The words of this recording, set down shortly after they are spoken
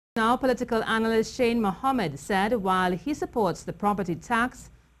Now, political analyst Shane Mohammed said while he supports the property tax,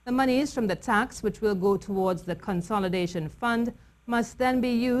 the monies from the tax, which will go towards the consolidation fund, must then be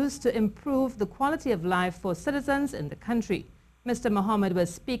used to improve the quality of life for citizens in the country. Mr. Mohammed was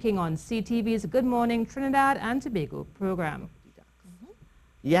speaking on CTV's Good Morning Trinidad and Tobago program.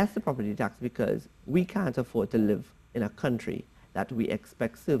 Yes, the property tax, because we can't afford to live in a country that we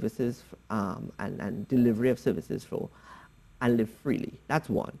expect services and delivery of services for and live freely. That's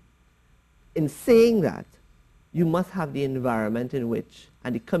one. In saying that, you must have the environment in which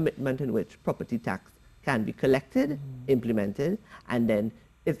and the commitment in which property tax can be collected, implemented, and then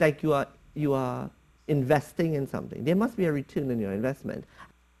it's like you are investing in something. There must be a return on your investment.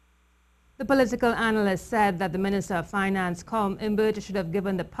 The political analyst said that the Minister of Finance, Colm, Imbert, should have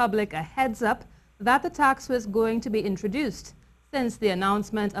given the public a heads up that the tax was going to be introduced, since the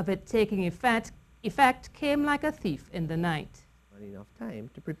announcement of it taking effect came like a thief in the night. Not enough time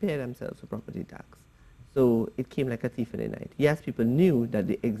to prepare themselves for property tax. So it came like a thief in the night. Yes, people knew that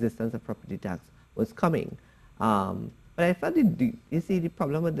the existence of property tax was coming. But I felt, you see, the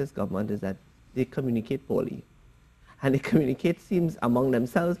problem with this government is that they communicate poorly. And they communicate, seems, among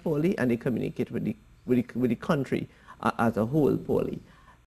themselves poorly, and they communicate with the country as a whole poorly.